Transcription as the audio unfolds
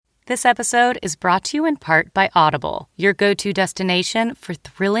This episode is brought to you in part by Audible, your go-to destination for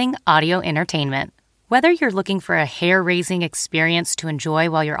thrilling audio entertainment. Whether you're looking for a hair-raising experience to enjoy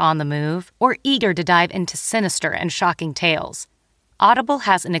while you're on the move or eager to dive into sinister and shocking tales, Audible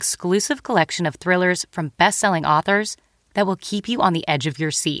has an exclusive collection of thrillers from best-selling authors that will keep you on the edge of your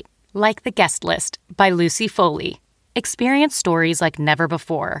seat, like The Guest List by Lucy Foley. Experience stories like never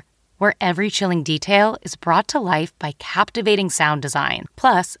before, where every chilling detail is brought to life by captivating sound design.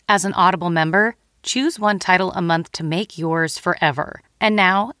 Plus, as an Audible member, choose one title a month to make yours forever. And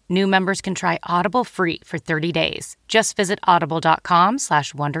now, new members can try Audible free for 30 days. Just visit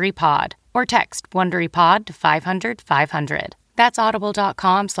audible.com/WonderyPod or text WonderyPod to 500-500. That's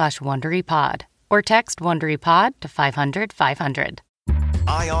audible.com/WonderyPod or text WonderyPod to 500-500.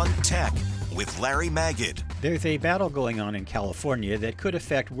 Eye on Tech with Larry Magid. There's a battle going on in California that could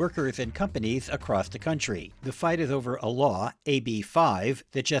affect workers and companies across the country. The fight is over a law, AB 5,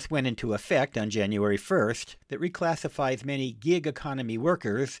 that just went into effect on January 1st that reclassifies many gig economy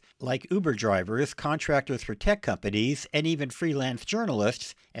workers, like Uber drivers, contractors for tech companies, and even freelance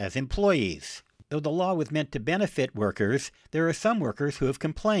journalists, as employees. Though the law was meant to benefit workers, there are some workers who have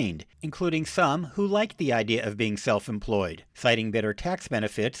complained, including some who liked the idea of being self-employed, citing better tax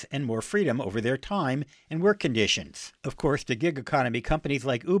benefits and more freedom over their time and work conditions. Of course, the gig economy companies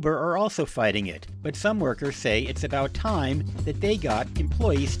like Uber are also fighting it, but some workers say it's about time that they got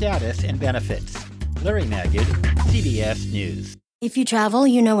employee status and benefits. Larry Magid, CBS News. If you travel,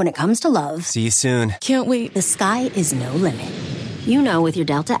 you know when it comes to love. See you soon. Can't wait. The sky is no limit. You know with your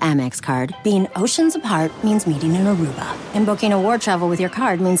Delta Amex card, being oceans apart means meeting in Aruba. And booking award travel with your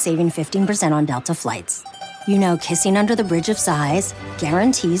card means saving 15% on Delta flights. You know kissing under the bridge of sighs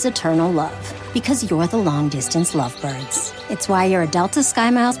guarantees eternal love. Because you're the long-distance lovebirds. It's why you're a Delta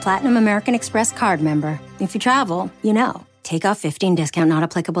SkyMiles Platinum American Express card member. If you travel, you know. Take off 15 discount not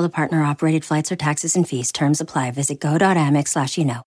applicable to partner-operated flights or taxes and fees. Terms apply. Visit go.amex/you know.